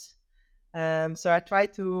jobs. So I try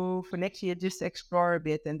to for next year just explore a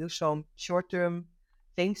bit and do some short-term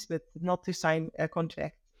things, but not to sign a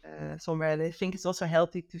contract somewhere. And I think it's also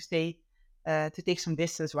healthy to stay to take some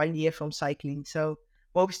distance 1 year from cycling. So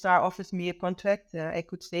Movistar offers me a contract. I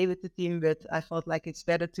could stay with the team, but I felt like it's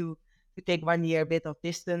better to take 1 year a bit of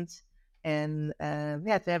distance and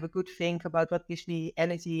to have a good think about what gives me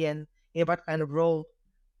energy and in what kind of role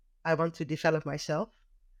I want to develop myself.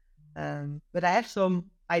 But I have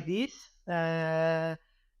some ideas. I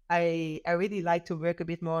really like to work a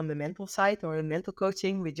bit more on the mental side or mental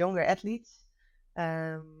coaching with younger athletes,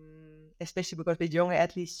 especially because with younger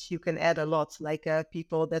athletes you can add a lot. Like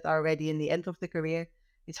people that are already in the end of the career,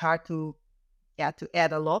 it's hard to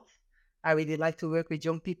add a lot. I really like to work with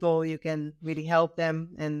young people. You can really help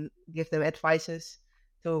them and give them advices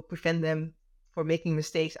to prevent them from making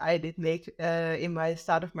mistakes I did make in my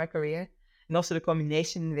start of my career. And also the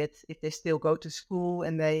combination with if they still go to school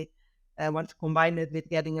and they want to combine it with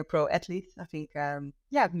getting a pro athlete. I think,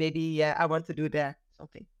 maybe I want to do that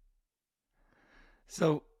something.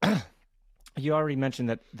 So you already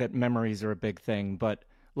mentioned that memories are a big thing, but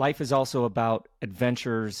life is also about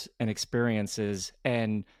adventures and experiences.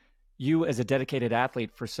 And you, as a dedicated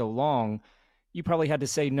athlete for so long, you probably had to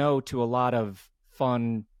say no to a lot of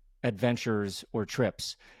fun adventures or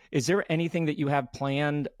trips. Is there anything that you have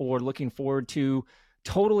planned or looking forward to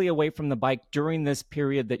totally away from the bike during this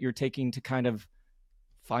period that you're taking to kind of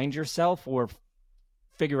find yourself or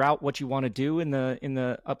figure out what you want to do in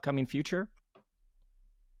the upcoming future?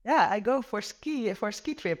 Yeah, I go for a ski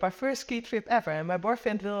trip, my first ski trip ever, and my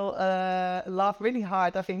boyfriend will laugh really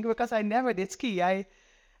hard, I think, because I never did ski. I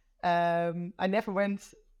never went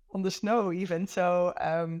on the snow even. So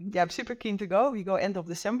I'm super keen to go. We go end of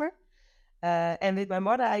December. And with my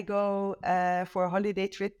mother, I go for a holiday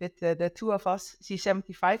trip with the two of us. She's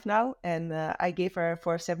 75 now, and I gave her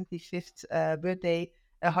for 75th birthday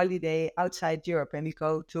a holiday outside Europe, and we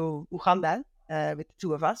go to Uganda with the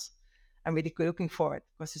two of us. I'm really looking forward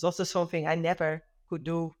because it's also something I never could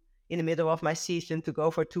do in the middle of my season to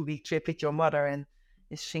go for a 2 week trip with your mother, and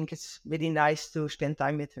I think it's really nice to spend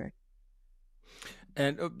time with her.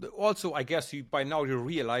 And also, I guess by now you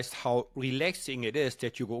realized how relaxing it is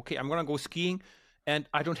that you go, okay, I'm going to go skiing and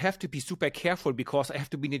I don't have to be super careful because I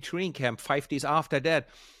have to be in a training camp 5 days after that,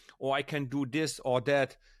 or I can do this or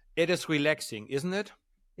that. It is relaxing, isn't it?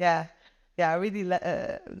 Yeah, yeah. I really,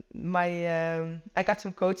 I got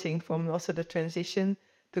some coaching from also the transition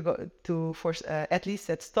to go to for athletes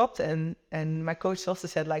that stopped, and my coach also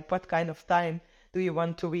said like, what kind of time do you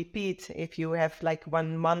want to repeat? If you have like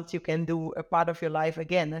 1 month, you can do a part of your life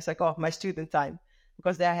again. It's like, oh, my student time,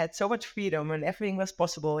 because there I had so much freedom and everything was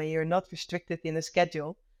possible, and you're not restricted in a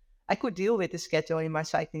schedule. I could deal with the schedule in my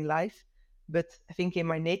cycling life, but I think in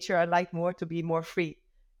my nature I like more to be more free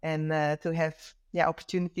and to have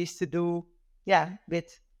opportunities to do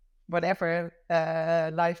with whatever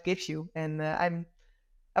life gives you. And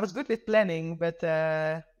I was good with planning, but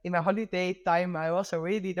in my holiday time, I also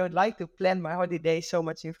really don't like to plan my holiday so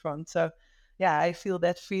much in front. So, yeah, I feel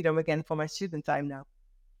that freedom again for my student time now.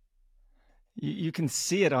 You can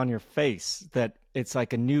see it on your face that it's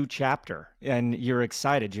like a new chapter and you're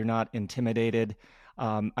excited. You're not intimidated.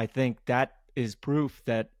 I think that is proof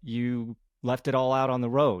that you left it all out on the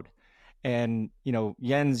road. And,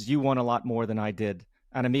 Jens, you won a lot more than I did.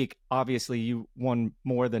 Annemiek, obviously, you won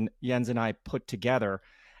more than Jens and I put together.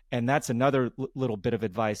 And that's another little bit of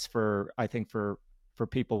advice I think, for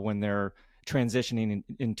people when they're transitioning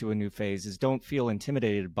into a new phase is don't feel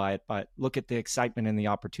intimidated by it, but look at the excitement and the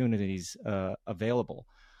opportunities available.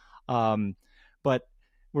 But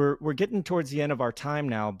we're getting towards the end of our time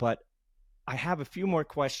now, but I have a few more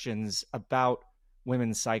questions about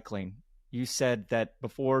women's cycling. You said that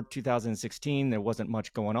before 2016, there wasn't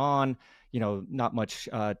much going on, not much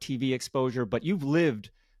TV exposure, but you've lived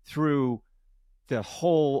through the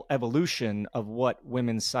whole evolution of what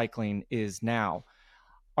women's cycling is now.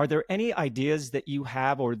 Are there any ideas that you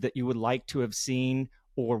have or that you would like to have seen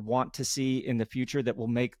or want to see in the future that will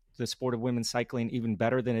make the sport of women's cycling even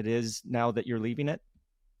better than it is now that you're leaving it?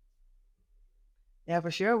 Yeah,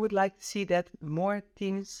 for sure. I would like to see that more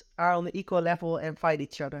teams are on the equal level and fight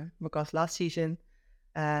each other. Because last season,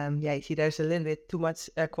 you see there's a little bit too much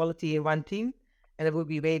quality in one team. And it would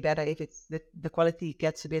be way better if it's the quality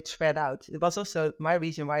gets a bit spread out. It was also my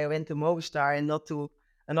reason why I went to Movistar and not to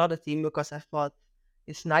another team, because I thought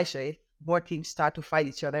it's nicer if more teams start to fight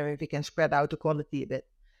each other, if we can spread out the quality a bit.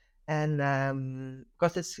 And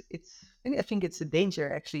because I think it's a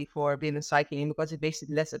danger actually for women's cycling, because it makes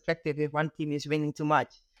it less attractive if one team is winning too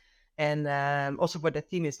much. And also for the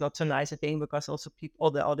team, it's not so nice, I think, because also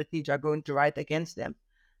all the other teams are going to ride against them.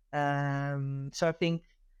 So I think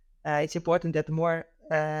it's important that more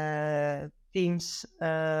teams,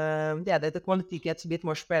 that the quality gets a bit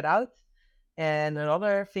more spread out. And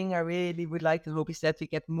another thing I really would like to hope is that we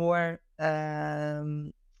get more a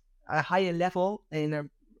higher level in a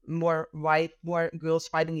more girls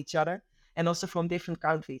fighting each other, and also from different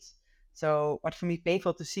countries. So what for me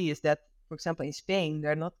painful to see is that, for example, in Spain,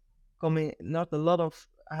 there are not a lot of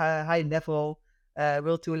high level,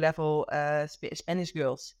 World Tour level Spanish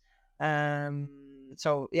girls.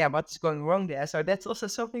 So yeah, what's going wrong there? So that's also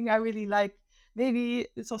something I really like. Maybe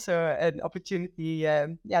it's also an opportunity,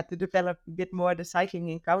 to develop a bit more the cycling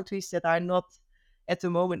in countries that are not at the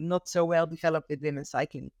moment not so well developed with women's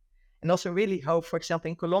cycling. And also really hope, for example,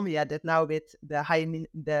 in Colombia, that now with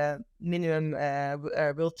the minimum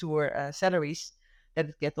World Tour salaries, that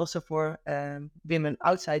it gets also for women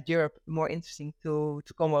outside Europe more interesting to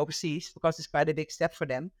come overseas, because it's quite a big step for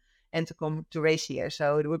them, and to come to race here.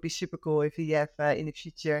 So it would be super cool if we have in the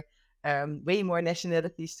future way more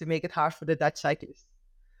nationalities to make it hard for the Dutch cyclists.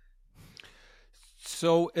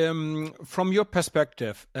 So, from your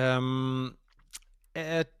perspective,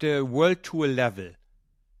 at the World Tour level,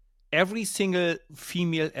 every single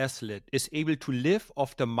female athlete is able to live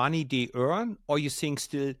off the money they earn, or you think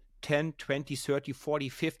still 10, 20, 30, 40,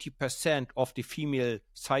 50% of the female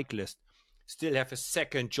cyclists still have a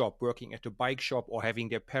second job working at a bike shop or having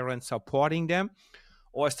their parents supporting them?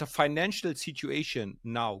 Or is the financial situation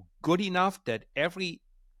now good enough that every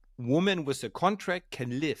woman with a contract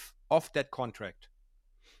can live off that contract?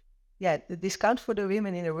 Yeah, the discount for the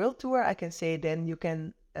women in the World Tour, I can say then you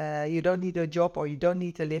can you don't need a job, or you don't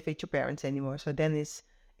need to live with your parents anymore. So then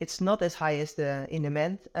it's not as high as in the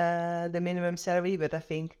men the minimum salary, but I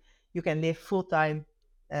think you can live full time.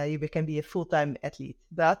 You can be a full time athlete.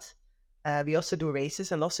 But we also do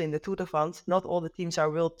races, and also in the Tour de France, not all the teams are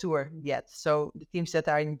World Tour yet. So the teams that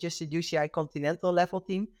are in just a UCI Continental level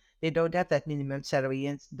team, they don't have that minimum salary,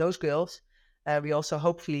 and those girls. We also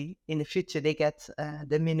hopefully in the future they get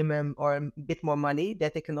the minimum or a bit more money,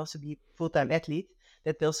 that they can also be full-time athlete.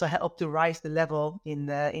 That will also help to rise the level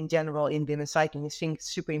in general in women's cycling. I think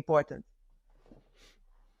it's super important.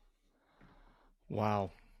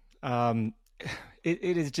 Wow.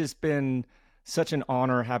 It has just been such an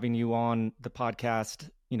honor having you on the podcast,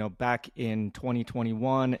 back in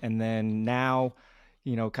 2021, and then now,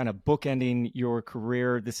 kind of bookending your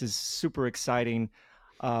career. This is super exciting.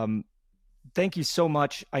 Thank you so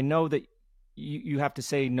much. I know that you have to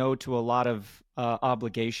say no to a lot of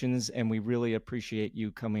obligations, and we really appreciate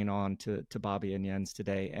you coming on to Bobby and Jens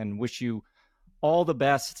today, and wish you all the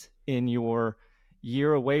best in your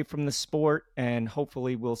year away from the sport, and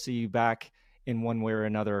hopefully we'll see you back in one way or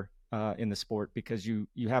another in the sport, because you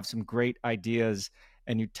have some great ideas,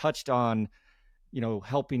 and you touched on,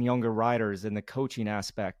 helping younger riders and the coaching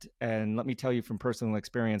aspect. And let me tell you from personal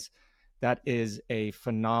experience, that is a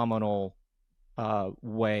phenomenal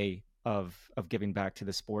way of giving back to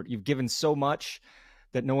the sport. You've given so much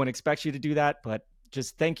that no one expects you to do that, but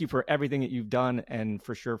just thank you for everything that you've done, and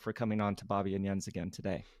for sure for coming on to Bobby and Jens again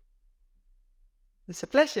today. It's a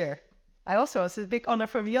pleasure. It's a big honor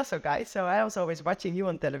for me also, guys. So I was always watching you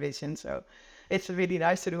on television. So it's really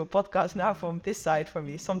nice to do a podcast now from this side for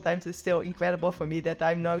me. Sometimes it's still incredible for me that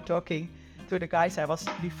I'm now talking to the guys I was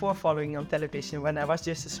before following on television when I was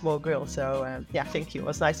just a small girl. So thank you. It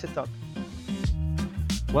was nice to talk.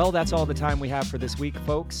 Well, that's all the time we have for this week,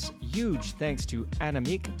 folks. Huge thanks to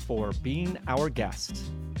Annemiek for being our guest.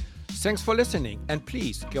 Thanks for listening, and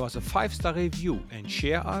please give us a 5-star review and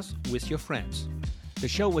share us with your friends. The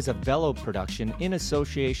show was a Velo production in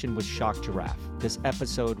association with Shock Giraffe. This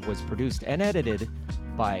episode was produced and edited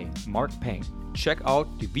by Mark Payne. Check out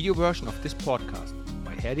the video version of this podcast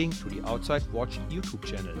by heading to the Outside Watch YouTube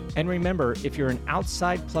channel. And remember, if you're an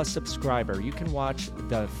Outside Plus subscriber, you can watch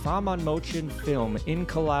the Fahrmann Motion film in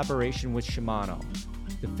collaboration with Shimano.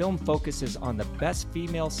 The film focuses on the best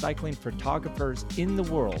female cycling photographers in the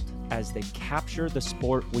world as they capture the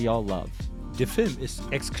sport we all love. The film is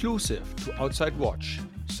exclusive to Outside Watch,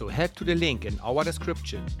 so head to the link in our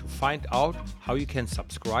description to find out how you can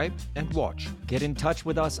subscribe and watch. Get in touch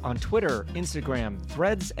with us on Twitter, Instagram,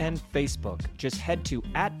 Threads, and Facebook. Just head to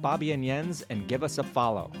 @BobbyandJens and give us a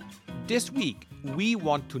follow. This week, we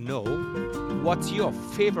want to know, what's your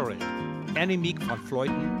favorite Annemiek Van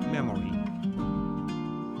Vleuten memory?